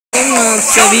आप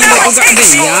सभी लोगों का। अबे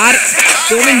यार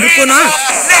 2 मिनट रुको ना।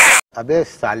 अबे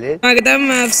साले।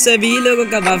 मैं आप सभी लोगों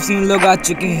का वापसी हम लोग आ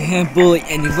चुके हैं बॉय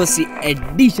एनिवर्सरी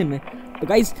एडिशन में। तो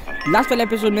गाइस लास्ट वाले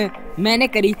एपिसोड में मैंने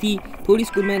करी थी थोड़ी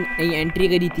स्कूल में नई एंट्री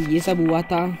करी थी, ये सब हुआ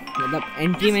था, मतलब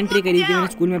एंट्री करी थी मैंने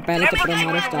स्कूल में। पहले चैप्टर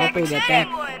हमारा स्टार्ट हो जाता है,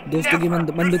 दोस्तों की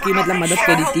बंदूक की मतलब मदद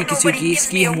करी थी, किसी की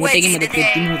इसकी मोटे की मदद करी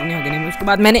थी मोटने वगैरह में। उसके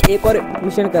बाद मैंने एक और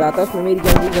मिशन करा था, उसमें मेरी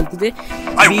गलती से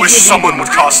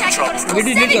वीडियो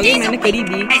डिलीट कर दी। मैंने करी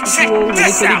थी क्योंकि वो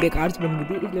थोड़ी बेकार से बन गई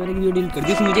थी, इसलिए मैंने वीडियो डिलीट कर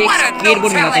दी। उसमें मुझे एक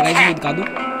स्केटबोर्ड मिला था, गाइस मैं दिखा दूं,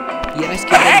 ये रहा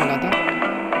स्केटबोर्ड मिला था।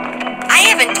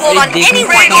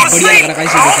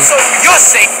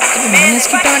 मैंने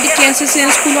इसकी टाटी कैसे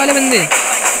से स्कूल वाले बंदे।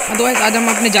 तो आज हम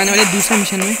अपने जाने वाले दूसरे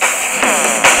मिशन में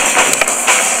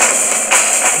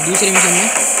जो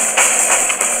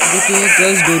कि है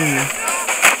गर्ल्स डोर में।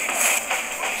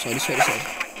 सॉरी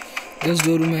गर्ल्स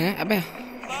डोर में है। अबे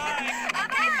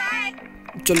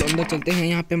चलो अंदर चलते हैं।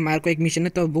 यहाँ पे हमारे को एक मिशन है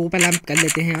तो वो पहले हम कर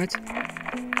लेते हैं आज।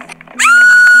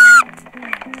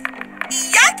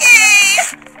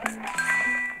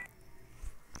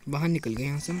 बाहर निकल गए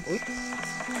यहाँ से हम। ओए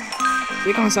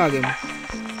ये कहाँ से आ गए हम?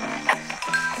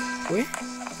 ओए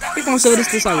ये कौन से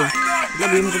रिश्ते से आ गए?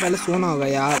 मतलब ये मुझे पहले सोना होगा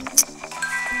यार,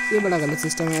 ये बड़ा गलत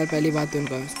सिस्टम है यार। पहली बात है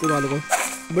उनका स्कूल वालों को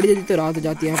बड़ी जल्दी तो रात हो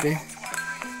जाती है यहाँ पे।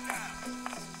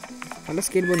 पहले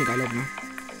स्केटबोर्ड निकालो अपना।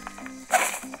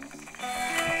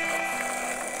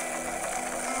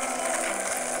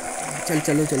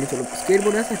 चलो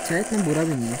स्केटबोर्ड ऐसा अच्छा है, इतना बुरा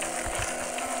भी नहीं है।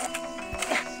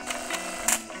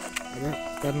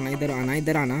 करना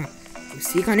इधर आना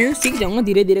सीखा नहीं, सीख जाऊंगा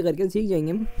धीरे धीरे करके, सीख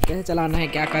जाएंगे हम कैसे चलाना है,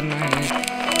 क्या करना है।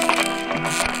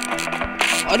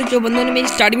 और जो बंदों ने मेरी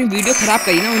स्टार्टिंग में वीडियो खराब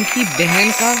करी ना, उनकी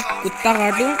बहन का कुत्ता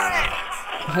काटूं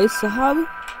भाई साहब।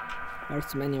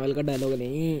 अर्ट्स मैनुअल का डायलॉग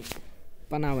नहीं,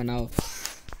 पना बनाओ।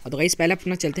 तो गाइस पहले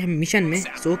अपना चलते हैं मिशन में।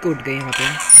 सो के उठ गए यहाँ पे।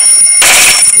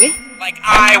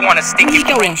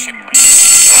 क्या हुआ?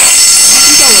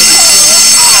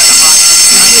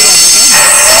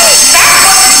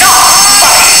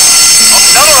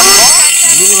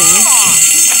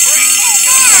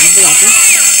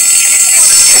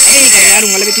 यार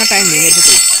मतलब इतना टाइम नहीं मेरे को,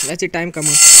 वैसे टाइम कम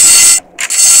है।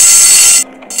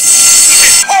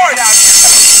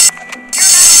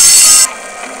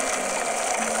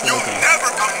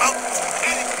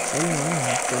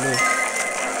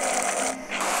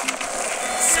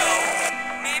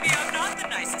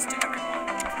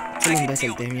 चलो अंदर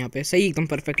चलते हैं। यहाँ पे सही एकदम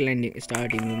परफेक्ट लैंडिंग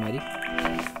स्टार्टिंग में हमारी।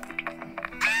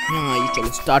 हाँ ये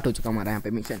चलो स्टार्ट हो चुका हमारा यहाँ पे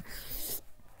mission.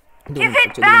 Give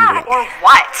it back! Or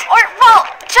what? Or, well,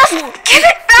 just give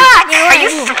it back! Are you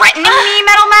threatening me,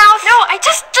 Metal Mouth? No,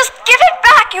 just give it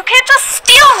back! You can't just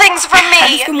steal things from me!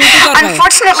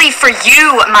 Unfortunately for you,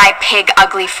 my pig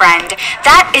ugly friend,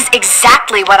 that is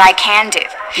exactly what I can do.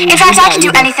 In fact, I can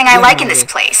do anything I like in this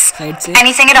place.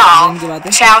 Anything at all.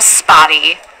 Ciao, Spotty.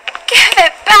 Give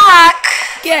it back!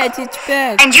 Get it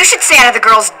back! And you should stay out of the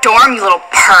girls' dorm, you little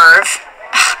perv.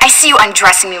 I see you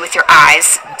undressing me with your eyes,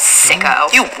 sicko.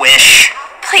 You wish.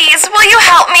 Please, will you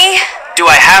help me? Do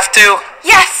I have to?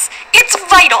 Yes, it's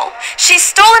vital. She's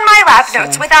stolen my lab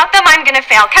notes. Without them, I'm gonna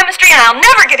fail chemistry and I'll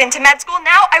never get into med school.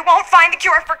 Now I won't find the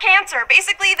cure for cancer.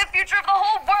 Basically, the future of the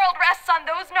whole world rests on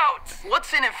those notes.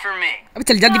 What's in it for me? अब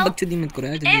चल जल्दी बकचोदी मत करो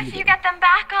यार, If you get them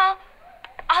back,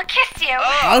 I'll kiss you.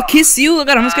 I'll kiss you?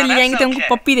 अगर हम उसके लिए जाएंगे तो हमको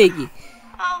पप्पी देगी।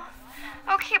 Oh,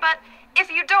 okay, but if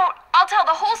you don't, I'll tell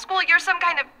the whole school you're some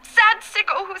kind of sad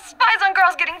sicko who spies on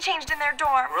girls getting changed in their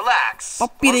dorm. Relax.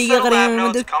 पप्पी देगी अगर हम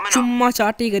चुम्मा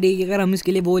चाटी करेगी अगर हम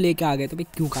इसके लिए वो लेके आ गए तो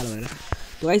क्यों काला हो रहा है।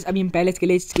 तो गाइस अभी हम पहले इसके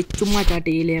लिए इसकी चुम्मा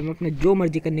चाटी के लिए हम अपने जो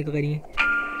मर्जी करने को करेंगे,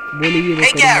 बोलेगी वो करेंगे।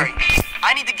 Hey Gary,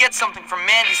 I need to get something from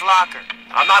Mandy's locker.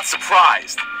 I'm not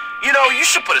surprised. You know, you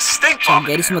should put a stink bomb.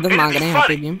 Gary से मदद मांग रहे हैं यहाँ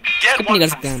पे भी हम स्किप नहीं कर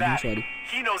सकते हैं हम, sorry.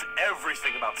 He knows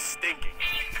everything about stinking.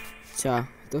 अच्छा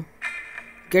तो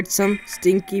get some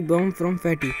stinky bomb from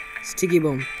Fatty. Sticky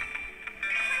bomb.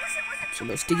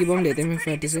 चलो स्टिकी बॉम्ब लेते हैं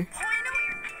फैटी से।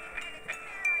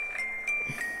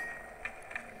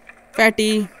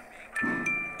 फैटी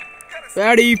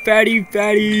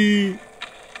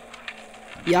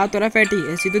याद तो रहा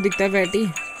फैटी, ऐसी तो दिखता है फैटी।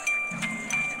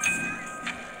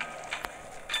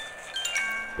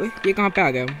 ओए ये कहाँ पे आ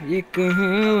गया? ये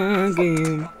कहाँ आ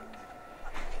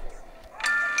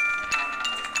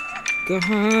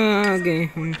गए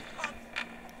हम?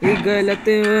 ये गलत आ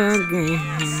गए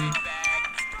हम।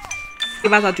 के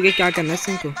पास आ चुके, क्या करना है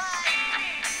इसको?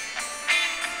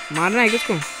 मारना है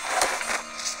किसको?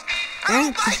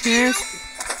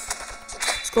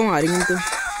 इसको मारेंगे तो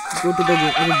गो टू द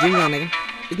जिम जाने का।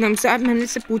 इतना हमसे आज मैंने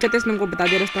इससे पूछा था, इसने हमको बता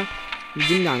दिया रास्ता,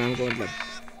 जिम जाना हमको। मतलब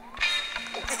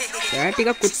फैटी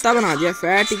का कुत्ता बना दिया।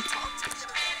 फैटी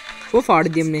वो फाड़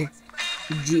दी हमने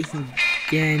जी।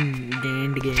 गेंद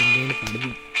फाड़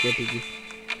दी फैटी की।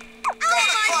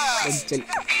 चल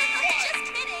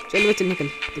चल बच्चे निकल,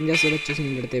 तुम जैसे बच्चों से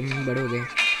नहीं लड़ते, हम बड़े हो गए।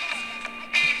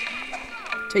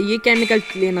 अच्छा ये केमिकल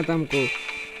लेना था हमको,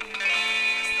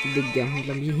 दिख गया,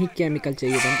 मतलब यही केमिकल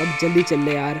चाहिए था हमको। जल्दी चल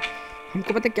ले यार,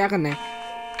 हमको पता क्या करना है,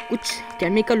 कुछ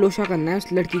केमिकल लोशा करना है उस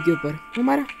लड़की के ऊपर।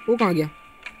 हमारा वो कहाँ गया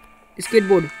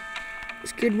स्केटबोर्ड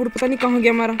पता नहीं कहाँ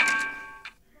गया हमारा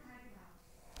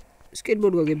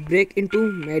स्केटबोर्ड। हो गया break into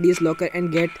Maddy's locker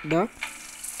and get the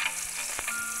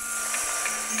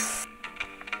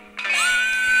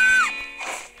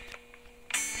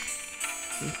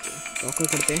locker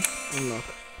करते हैं अनलॉक।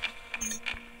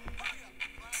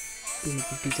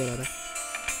 टीचर आ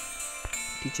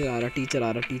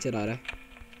रहा है।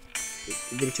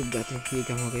 इधर छुप जाते हैं। ये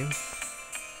क्या हो गया?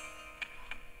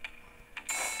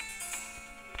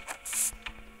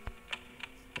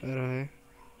 आ रहा है,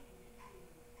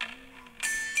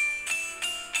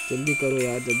 जल्दी करो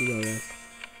यार, जल्दी जाओ यार।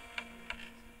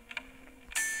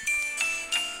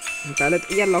 पहले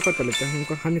तो यार लॉकर कर लेते हैं,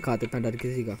 हमको हम नहीं खाते इतना डर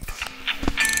किसी का।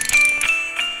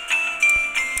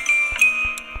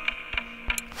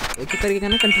 एक एक करके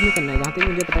करना, कंटिन्यू करना है जहाँ तक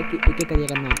मुझे पता है कि एक एक करके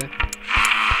करना होता है।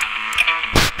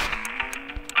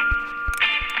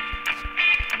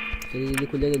 जल्दी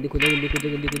खुल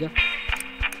जा।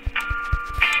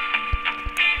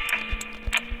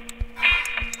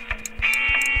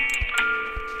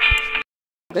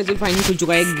 वैसे फाइनली खुल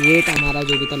चुका है गेट हमारा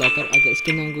जो भी था लॉकर। अगर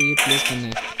इसके नाम को ये प्लेस करना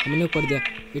है, हमने ऊपर दिया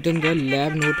रिटर्न द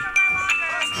लैब नोट।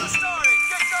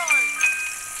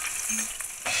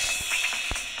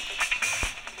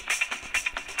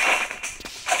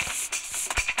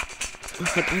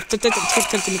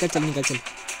 चल निकल।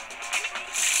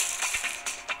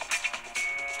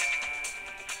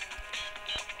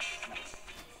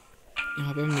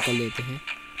 यहाँ पे हम निकल लेते हैं।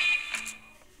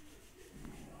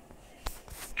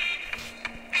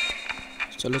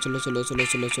 चलो हम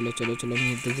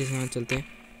जल्दी से यहाँ चलते हैं।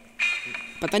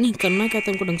 पता नहीं करना क्या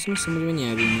था हमको, ढंग से समझ में नहीं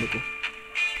आया अभी मेरे को।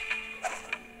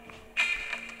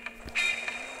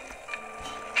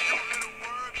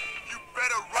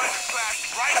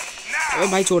 अबे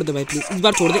भाई छोड़ दे भाई प्लीज, इस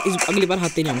बार छोड़ दे, इस अगली बार हाथ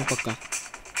नहीं आऊंगा पक्का।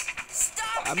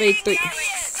 अबे एक तो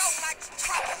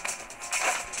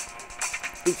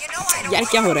यार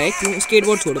क्या हो रहा है? क्यों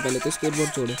स्केटबोर्ड छोड़ो, पहले तो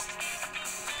स्केटबोर्ड छोड़ो।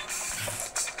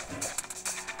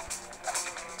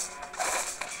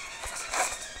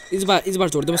 इस बार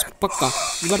छोड़ दे बस पक्का।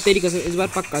 इस बार तेरी कसम, इस बार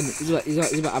पक्का। इस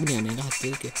बार अब नहीं आने का हाथ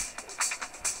के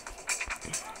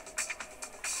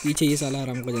पीछे। ये साला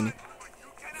आराम को जाने,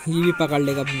 ये भी पकड़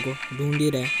लेगा हमको। ढूंढ ही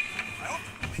रहा है।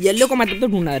 येलो को मतलब तो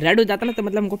ढूंढा, रेड हो जाता ना तो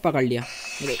मतलब हमको पकड़ लिया।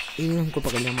 इन्होंने हमको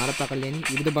पकड़ लिया, हमारा पकड़ लिया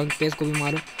नहीं। ये तो बंक पेस को भी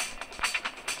मारो।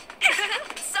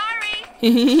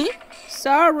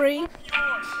 सॉरी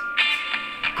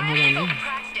कहाँ जाना है?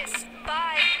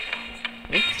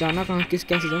 जाना कहाँ,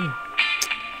 कैसे जाऊँ यार?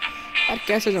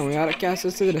 कैसे जाऊँ यार? कैसे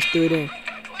से रास्ते हो रहे?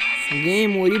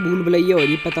 गेम हो रही, भूल भुलैया हो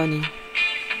रही, पता नहीं।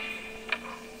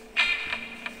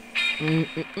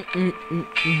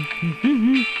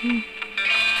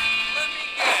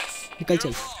 निकल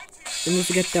चल, तुम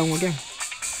मुझसे कहते आऊँगा क्या?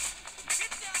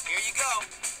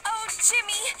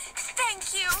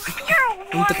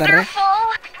 हम तो कर रहे हैं।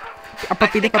 अब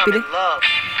पप्पी दे।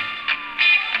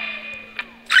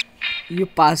 You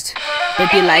passed.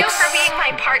 But you likes. For being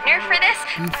my partner for this.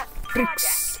 Tricks.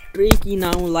 Tricky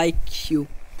now like you.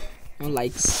 No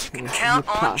likes. You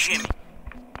passed.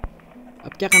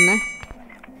 अब क्या करना है?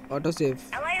 Auto save.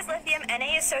 Li is lithium, Na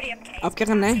is sodium, K. अब क्या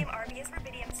करना है? Rb is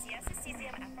rubidium, CS is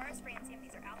cesium, Fr is francium.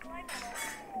 These are alkaline metals.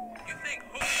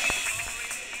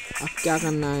 अब क्या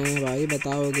करना है भाई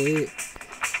बताओगे?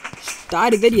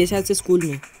 स्टार इधर ही है शायद से स्कूल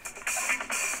में।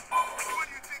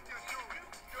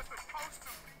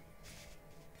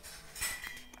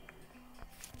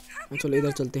 चलो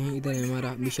इधर चलते हैं, इधर है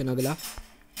हमारा मिशन अगला।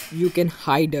 You can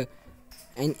hide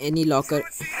an any locker.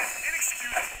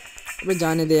 अबे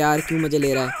जाने दे यार, क्यों मजे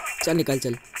ले रहा है? चल निकल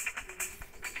चल।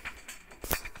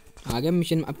 आ गया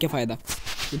मिशन, अब क्या फ़ायदा?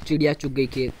 तो चिड़िया चुग गई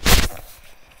खेत।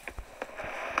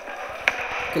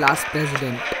 Class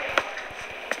president.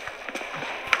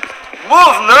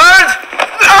 Move, nerd!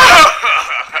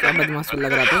 क्या बदमाश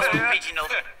लग रहा था इसमें। Original.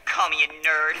 Call me a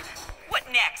nerd. What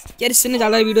next? यार इससे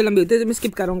ज़्यादा वीडियो लंबी होती है तो मैं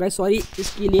स्किप करूँगा। सॉरी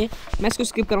इसके लिए, मैं इसको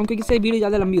स्किप करूँगा क्योंकि इससे वीडियो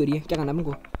ज़्यादा लंबी हो रही है। क्या करना है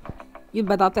हमको ये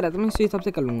बताता रहता, मैं इसी हिसाब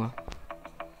से कर लूँगा।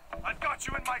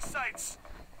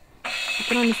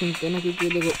 इतना नहीं सुनते ना, क्योंकि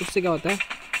देखो उससे क्या होता है।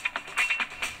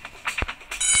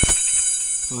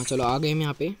 हाँ चलो आ गए हम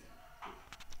यहाँ पे।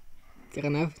 क्या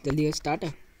करना है? जल्दी स्टार्ट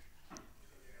है।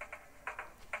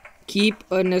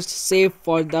 Keep Ernest save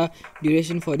for the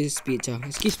duration for his speech.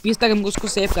 इसकी स्पीच तक हमको उसको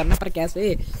सेव करना, पर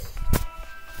कैसे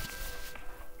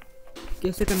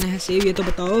कैसे करना है सेव, ये तो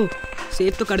बताओ।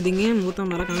 सेव तो कर देंगे हम, वो तो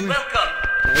हमारा काम है।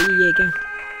 क्या ये क्या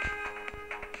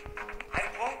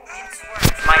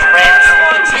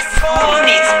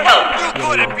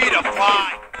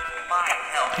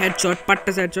हेडशॉट, पट्ट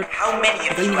से हेडशॉट।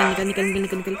 निकल निकल निकल निकल निकल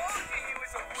निकल निकल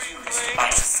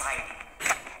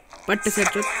पट्ट से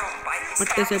हेडशॉट,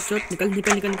 पट्ट से हेडशॉट। निकल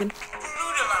निकल निकल निकल।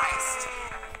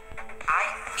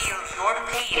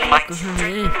 कहाँ है?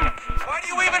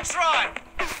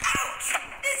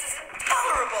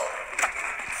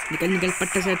 निकल निकल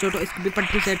पट्टे से हेडशॉट। इसको भी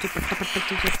पट्टे से हेडशॉट, पट्टा पट्टा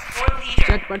से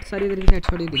शॉट पट सारी तरीके से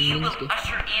हेडशॉट ही देंगे इसके।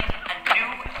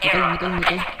 निकल निकल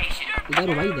निकल इधर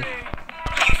हो भाई, इधर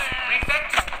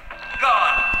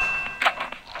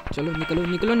चलो। निकलो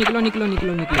निकलो निकलो निकलो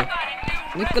निकलो निकलो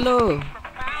निकलो।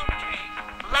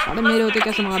 अरे मेरे होते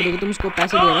कैसे मार दोगे तुम? इसको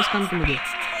पैसे दे रहा इस काम के मुझे।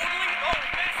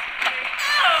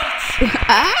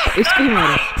 इसको ही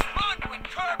मारो।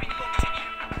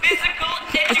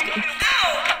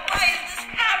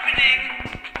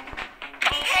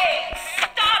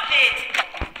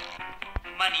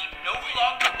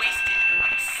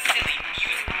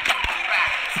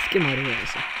 इसके मारो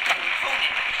ऐसे,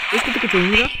 इसको तो कुछ हो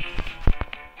नहीं रहा।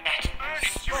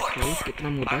 कितना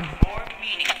मोटा है,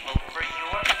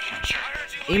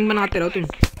 एम बनाते रहो तुम।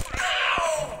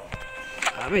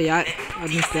 अबे यार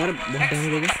यार बहुत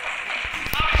टाइम हो गया।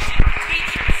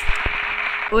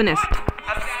 ऑनेस्ट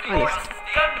ऑनेस्ट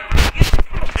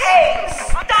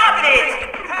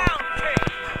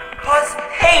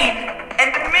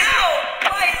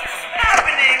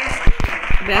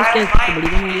बेस्ट क्या तो बड़ी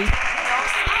कम होगी।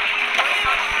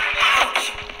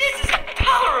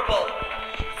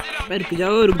 रुक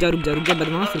जाओ रुक जाओ रुक जाओ रुक जाओ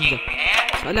बदमाश, रुक जाओ।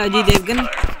 साला अजय देवगन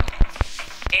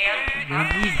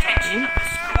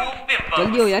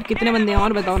जल्दी हो यार, कितने बंदे हैं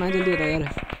और बताओ ना, जल्दी बताओ यार।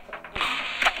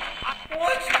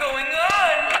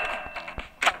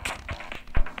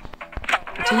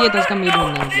 चाहिए था इसका मीट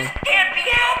बनना, मतलब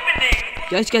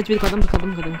कैच कैच भी खत्म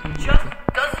खत्म खत्म खत्म।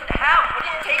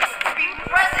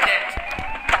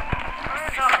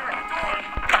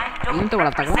 तो बड़ा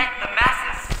तगड़ा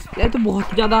यार, तो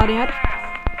बहुत ज्यादा आ रहे हैं यार।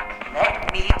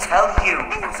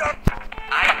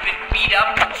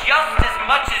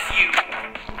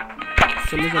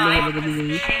 चलो चलो जल्दी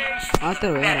जल्दी आते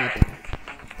हो यार, आते हैं।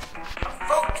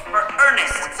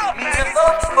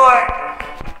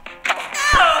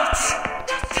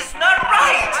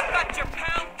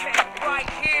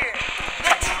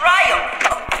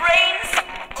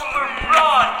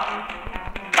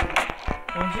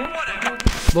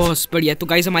 बहुत बढ़िया। तो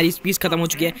गाइस हमारी स्पीच खत्म हो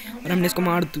चुकी है और हमने इसको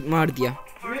मार दिया।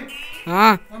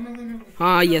 हाँ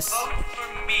हाँ यस।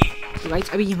 तो गाइस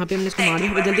अभी यहाँ पे हमने इसको मार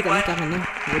दिया। जल्दी करना, क्या करना है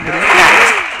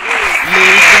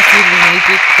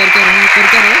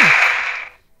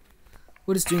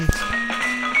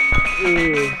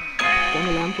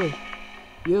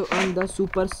You earn the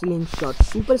super slingshot.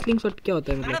 Super slingshot क्या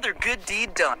होता है मतलब? Another good deed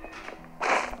done.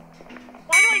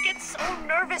 Why do I get so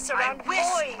nervous around boys?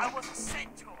 I wasn't sent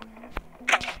to him.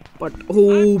 But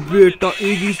oh बेटा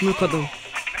एक ही इसमें खत्म।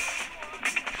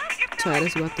 अच्छा है,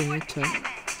 इस बात तो नहीं अच्छा है।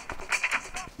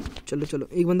 चलो चलो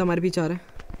एक बंदा हमारे पीछे आ रहा है।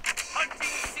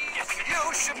 You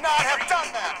should not have done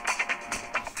that.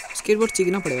 Skateboard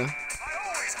सीखना पड़ेगा।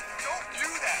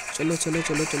 चलो चलो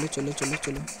चलो चलो चलो चलो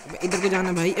चलो इधर को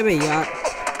जाना भाई। अबे यार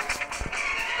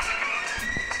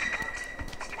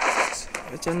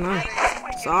चल ना,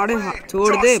 साढ़े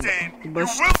छोड़ दे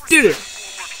बस।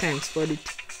 थैंक्स फॉर इट,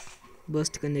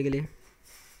 बस्ट करने के लिए।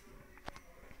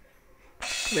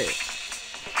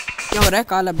 क्या हो रहा है?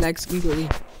 काला ब्लैक स्क्रीन हो गई।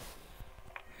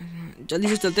 जल्दी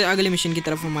से चलते हैं अगले मिशन की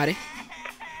तरफ हमारे।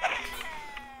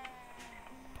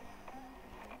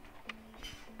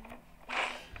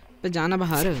 पे जाना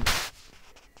बाहर,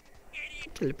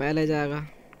 चल पहले जाएगा।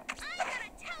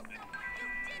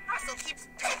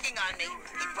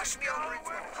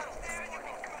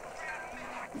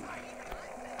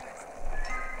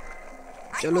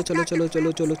 चलो चलो चलो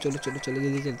चलो चलो चलो चलो चलो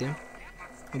जल्दी चलते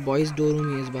हैं। बॉयज डोर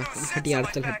रूम है इस बार। हट यार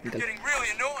चल हट निकल।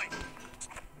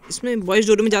 इसमें बॉयज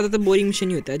डोर रूम में ज़्यादातर बोरिंग मिशन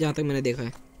ही होता है जहाँ तक मैंने देखा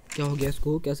है। क्या हो गया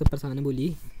इसको? कैसे परेशान है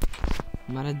बोली?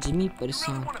 हमारा जिमी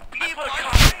परेशान।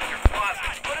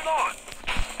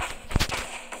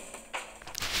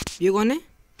 ये कौन है?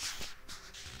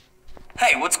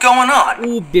 Hey, what's going on?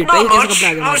 Oh, बेटा ये कैसे कपड़ा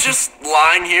आ गया? I was just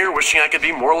lying here wishing I could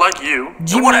be more like you.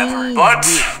 Jimmy, Whatever, but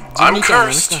I'm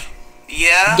cursed.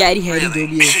 Yeah. Gary Harry जो भी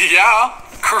है। Yeah,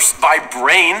 cursed by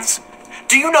brains.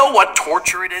 Do you know what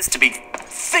torture it is to be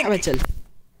अबे चल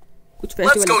कुछ Let's go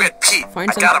festival get Pete.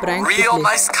 Find I some got a prank real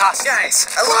nice costume. Guys,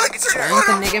 I love it. Prank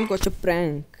करने के हम कुछ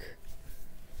prank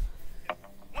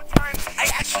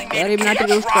यार इब्नाटी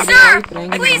roast कर दे भाई prank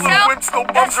Please help.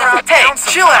 Hey,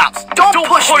 chill out. Don't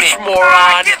push me.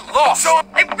 Moron. Get lost.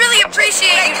 I really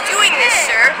appreciate you doing this,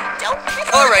 sir.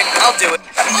 All right, I'll do it.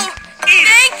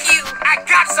 Thank you. I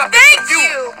got something. Thank you.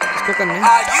 इसको करना है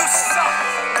You suck.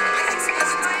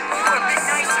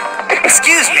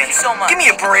 Excuse me. Give me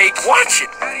a break. Watch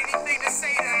it.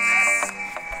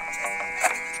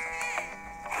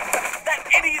 That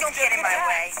idiot don't get in my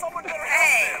way.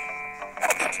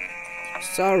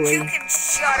 Sorry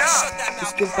Shut up.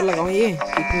 इसके ऊपर लगाऊं ये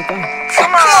कितने का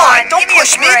Come on, don't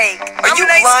push me. Are you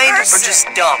blind or just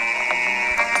dumb?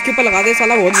 इसके ऊपर लगा दे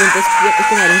साला बहुत इंटरेस्ट किया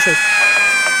इसको मारूं से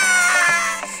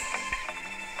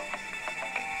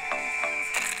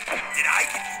Did I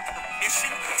give you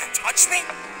permission to touch me?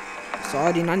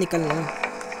 Sorry ना निकलना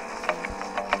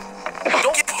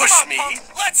Don't push me.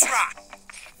 Let's rock.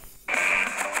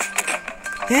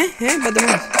 हैं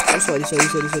बदमाश सॉरी सॉरी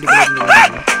सॉरी सॉरी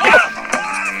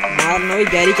मारना भाई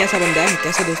गैरी कैसा बंदा है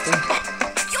कैसा दोस्त है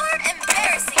You're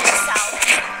embarrassing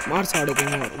yourself. मार साड़े को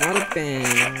मार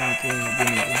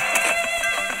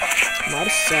मार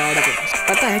साड़े को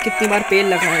पता है कितनी बार पेल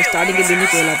लगा है स्टार्टिंग के दिन ही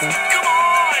पेल आता है Come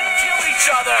on, kill each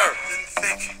other. Didn't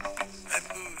think I'd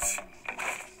lose.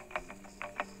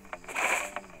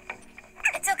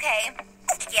 It's okay.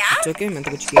 Yeah? Okay मैं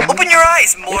तो कुछ किया नहीं Open your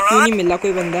eyes, क्यों moron. नहीं मिला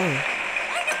कोई बंदा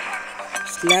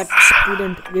slab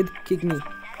student with kick me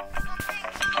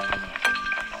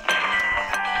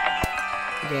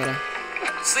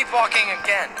Sleepwalking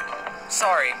again.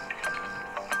 Sorry.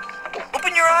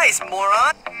 Open your eyes,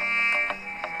 moron.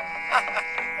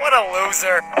 What a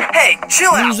loser. Hey,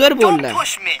 chill out. Loser बोल Don't रहा है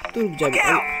push me. तू रुक जा Look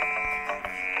out.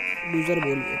 लूजर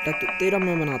बोल बेटा तेरा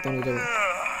मैं बनाता हूँ जब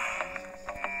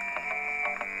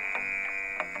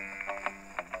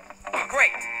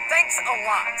Great. Thanks a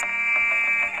lot.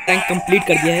 Tank complete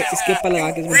कर दिया है इसके ऊपर लगा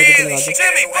के इसमें लगा दे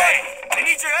Jimmy, wait. I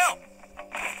need your help.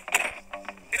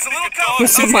 It's a little cold.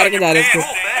 उससे मार के जा रहे हैं इसको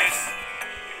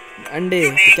अंडे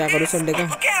तो क्या करूँ संडे का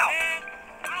Look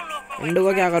out. अंडों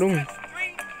का क्या करूँ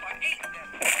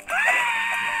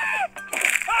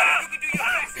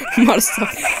मर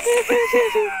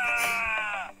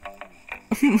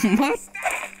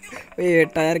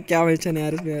बेटा यार क्या मिशन है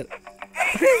यार इसमें यार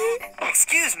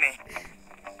Excuse me.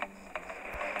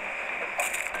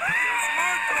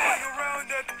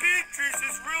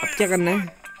 क्या करना है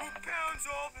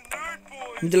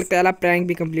मुझे लगता है प्रैंक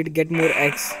भी कंप्लीट गेट मोर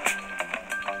एक्स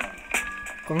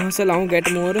कहाँ से लाऊं get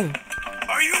more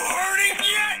Are you hurting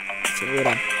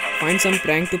yet? Find some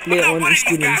prank to play on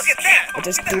students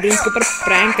अच्छा स्टूडेंट्स के ऊपर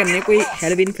प्रैंक करने कोई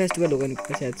हैलोवीन फेस्टिवल होगा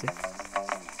इनका शायद से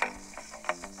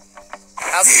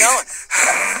How's it going?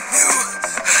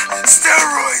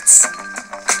 Steroids.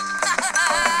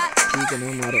 ठीक है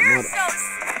ना मारो मारो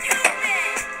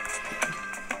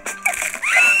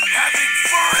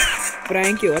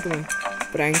प्रैंक ही हुआ तुम्हें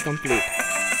प्रैंक कंप्लीट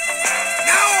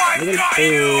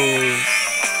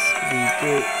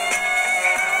निकल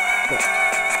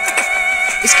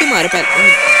इसके मारे पहले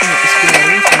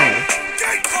इसके मारे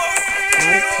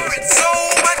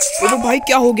ओ तो भाई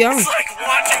क्या हो गया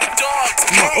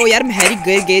ओ यार मैं हैरी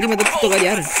गेरी मतलब तो कर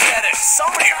यार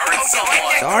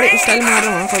सारे स्टाइल मार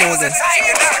रहा हूँ खड़ा हो गया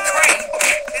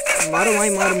मारो भाई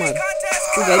मार मार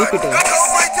तू गैरी पिटा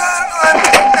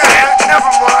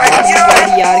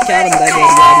यार क्या बंदा है यार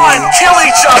Kill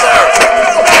each other.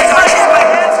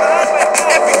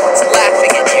 Everyone's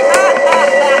laughing at you.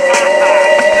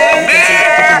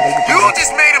 You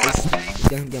just made a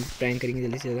mistake. हम प्रैंक करेंगे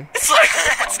जल्दी से ज्यादा It's like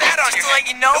what's that on your head?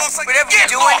 You know, whatever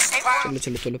you're doing. चलो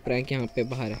चलो चलो प्रैंक यहाँ पे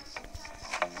बाहर है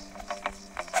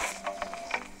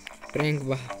प्रैंक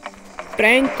बाहर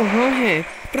प्रैंक कहाँ है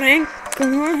प्रैंक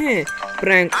कहाँ है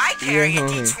प्रैंक यहाँ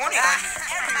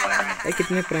है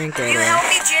कितने प्रैंक कर रहे हैं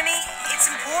me, Jimmy. It's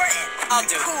important. I'll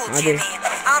do. Cool, हाँ Jimmy.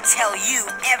 I'll tell you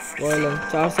everything. बोलो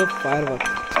 400 फायरवर्क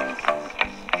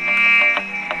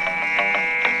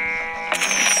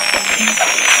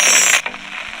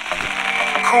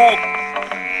Cool.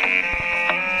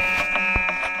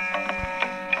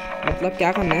 मतलब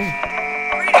क्या करना है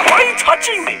Why are you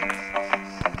touching me?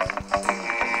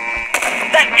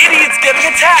 That idiot's getting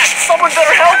attacked. Someone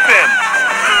better help him.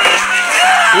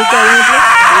 ये क्या है मतलब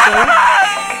ये क्या है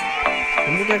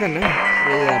हमको क्या करना है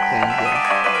ये आप प्रैंक किया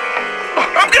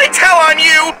I'm gonna tell on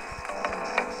you.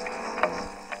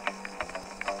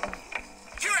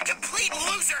 You're a complete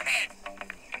loserhead.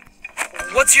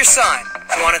 What's your sign?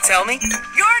 You want to tell me?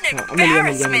 You're an हाँ मिल गया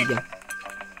embarrassment.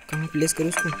 कहाँ प्लेस करूँ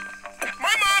उसको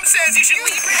My mom says you should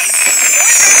leave.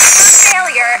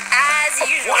 Failure, as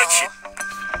Watch it.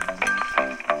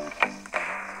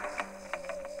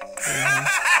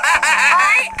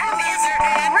 I am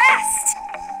impressed.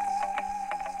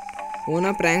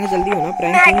 होना prank जल्दी होना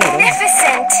prank क्यों हो रहा है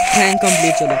Magnificent. प्रैंक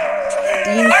कंप्लीट चलो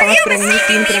 3-5 प्रैंक में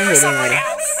 3 प्रैंक हो गए हमारे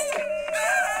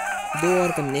 2 और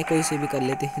करने कोई से भी कर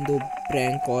लेते हैं 2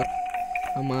 प्रैंक और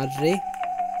हमारे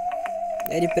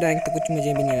यार ये प्रैंक तो कुछ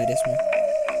मुझे भी नहीं आ रहा इसमें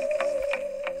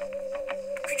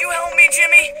Could you help me,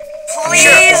 Jimmy?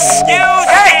 Please.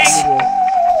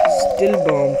 Still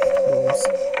bombs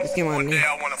इसके मारने I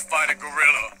want to fight a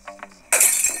gorilla.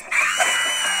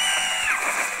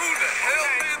 Who the hell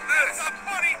did this?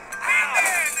 Buddy,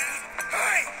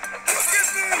 hey!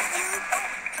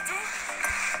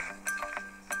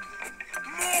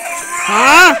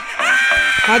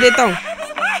 हाँ देता हूँ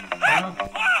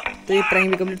तो ये प्रैंक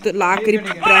भी कंप्लीट तो आखिरी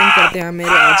प्रैंक करते हैं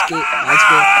मेरे आज के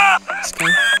इसका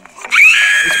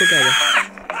इसको क्या है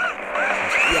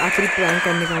ये आखिरी प्रैंक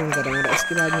करने का मन कर रहा है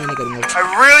इसके बाद मैं नहीं करूँगा I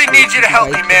really need you to help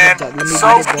me, man. So,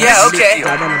 yeah, okay.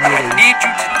 ज़्यादा लंबी I रहेगी need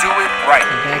you to do it right.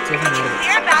 Back से मार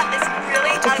Hear about this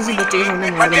really अच्छा किसी बच्चे के सामने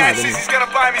My मार देना dad says he's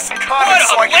gonna buy me some condoms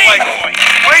so I can, like,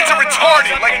 grades are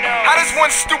retarded. Like, how does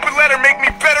one stupid letter make me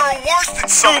better or worse than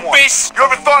someone? You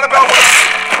ever thought about what?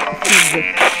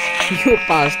 You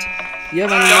passed ये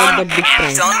unlock the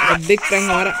big prank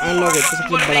हमारा unlock होता है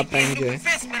सबसे बड़ा prank जो है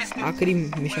आखिरी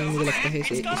mission मुझे लगता है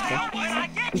इसे इसका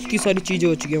इतनी सारी चीजें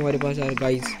हो चुकी है हमारे पास यार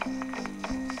guys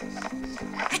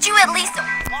Could you at least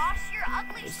wash your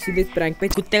ugly सीधे प्रैंक पे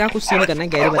कुत्ते का कुछ सीन करना है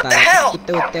गैरी बता रहा है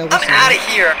कुत्ते का I'm कुछ out of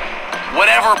here.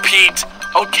 Whatever, Pete.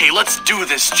 Okay, let's do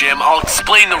this, Jim. I'll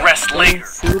explain the rest later.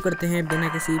 शुरू करते हैं बिना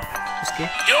किसी उसके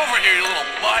Get over here, you little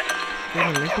butt. क्या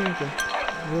करना है तुमको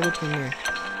वो कुछ करना है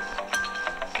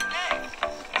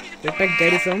protect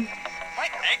Gary from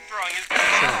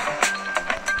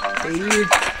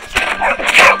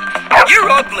You're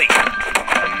ugly.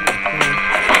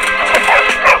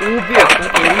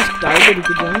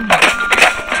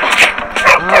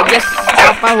 Yes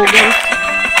papa हो गया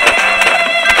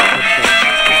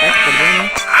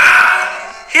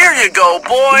Here you go,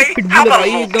 boy. How about a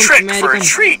little एकदम trick for a American.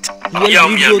 treat? ये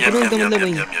Yum, लीड yum, होती है yum, ना yum, मतलब yum,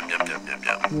 वही yum, yum, yum, yum,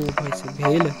 yum. वो भाई से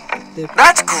भेल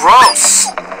That's gross.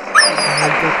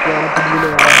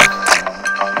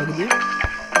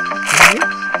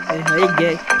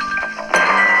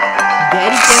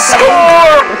 गैरी कैसा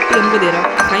हमको दे रहा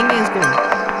खाएंगे इसको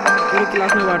पूरी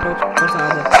क्लास में बांटो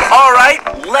प्रसाद है All right,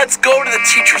 let's go to the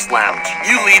teacher's lounge.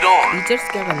 You lead on. Teachers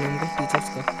क्या करना है हमको टीचर्स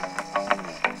का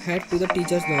head to the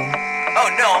teachers lounge Oh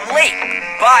no, I'm late.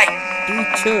 Bye.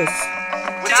 Teachers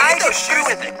Time to through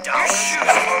with it. Your shoes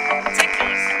are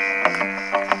ridiculous.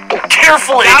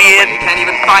 Careful, idiot. He can't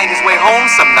even find his way home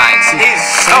some nights. He's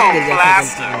so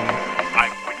blasted.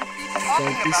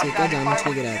 गलती से क्या जानबूझ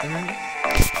के गिराया था मैंने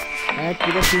head to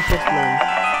the teachers lounge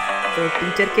तो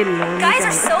teacher के लाउंज Guys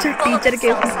are so अच्छा full of टीचर के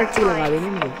ऊपर themselves टट्टी लगा sometimes. देंगे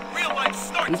मुझे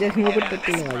टीचर के ऊपर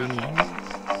टट्टी लगा देंगे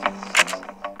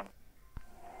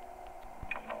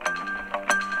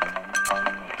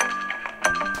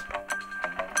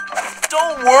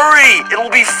Don't worry, it'll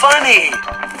be funny.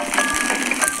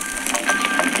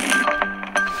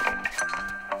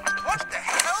 What the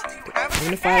hell do you have?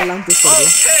 हमने फायर अलार्म पुश कर दिया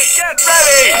Okay, get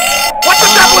ready. What the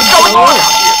devil is going on here?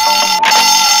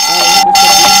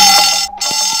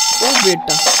 ओ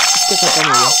बेटा इसके खत्म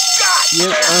हो गया ये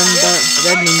on the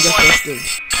red Ninja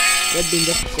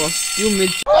costume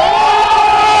मिल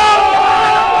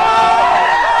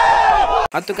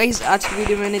हाँ तो गाइस आज की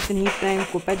वीडियो में मैंने इतनी प्रैंक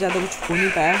को पे ज़्यादा कुछ हो नहीं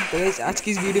पाया तो गाइस आज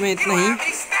की इस वीडियो में इतना ही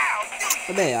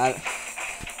अबे यार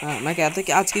हाँ मैं कहता हूँ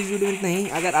कि आज की इस वीडियो में इतना ही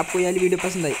अगर आपको ये वाली वीडियो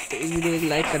पसंद आई तो इस वीडियो को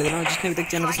लाइक कर देना और जिसने अभी तक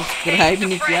चैनल को सब्सक्राइब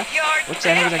नहीं किया वो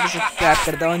चैनल को जाकर सब्सक्राइब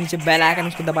कर दो और नीचे बेल आइकन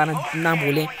उसको दबाना ना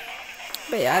भूलें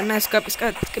भाई यार मैं इसका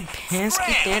भैंस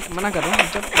की टेंट मना कर रहा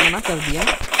हूँ जब मना कर दिया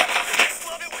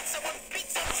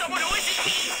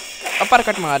अपर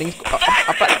कट मारेंगे इसको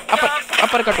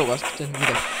अपर कट होगा चल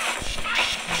निकल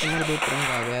मेरे 2 प्रैंक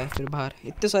आ गया फिर बाहर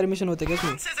इतने सारे मिशन होते हैं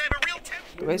इसमें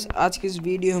तो वैसे आज की इस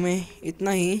वीडियो में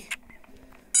इतना ही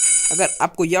अगर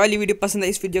आपको यह वाली वीडियो पसंद है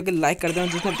इस वीडियो को लाइक कर देना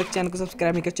जिसने अब तक चैनल को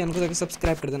सब्सक्राइब नहीं किया चैनल को जाकर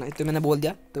सब्सक्राइब कर देना तो मैंने बोल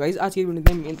दिया तो गाइस आज की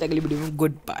वीडियो में मिलते हैं अगली वीडियो में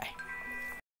गुड बाय।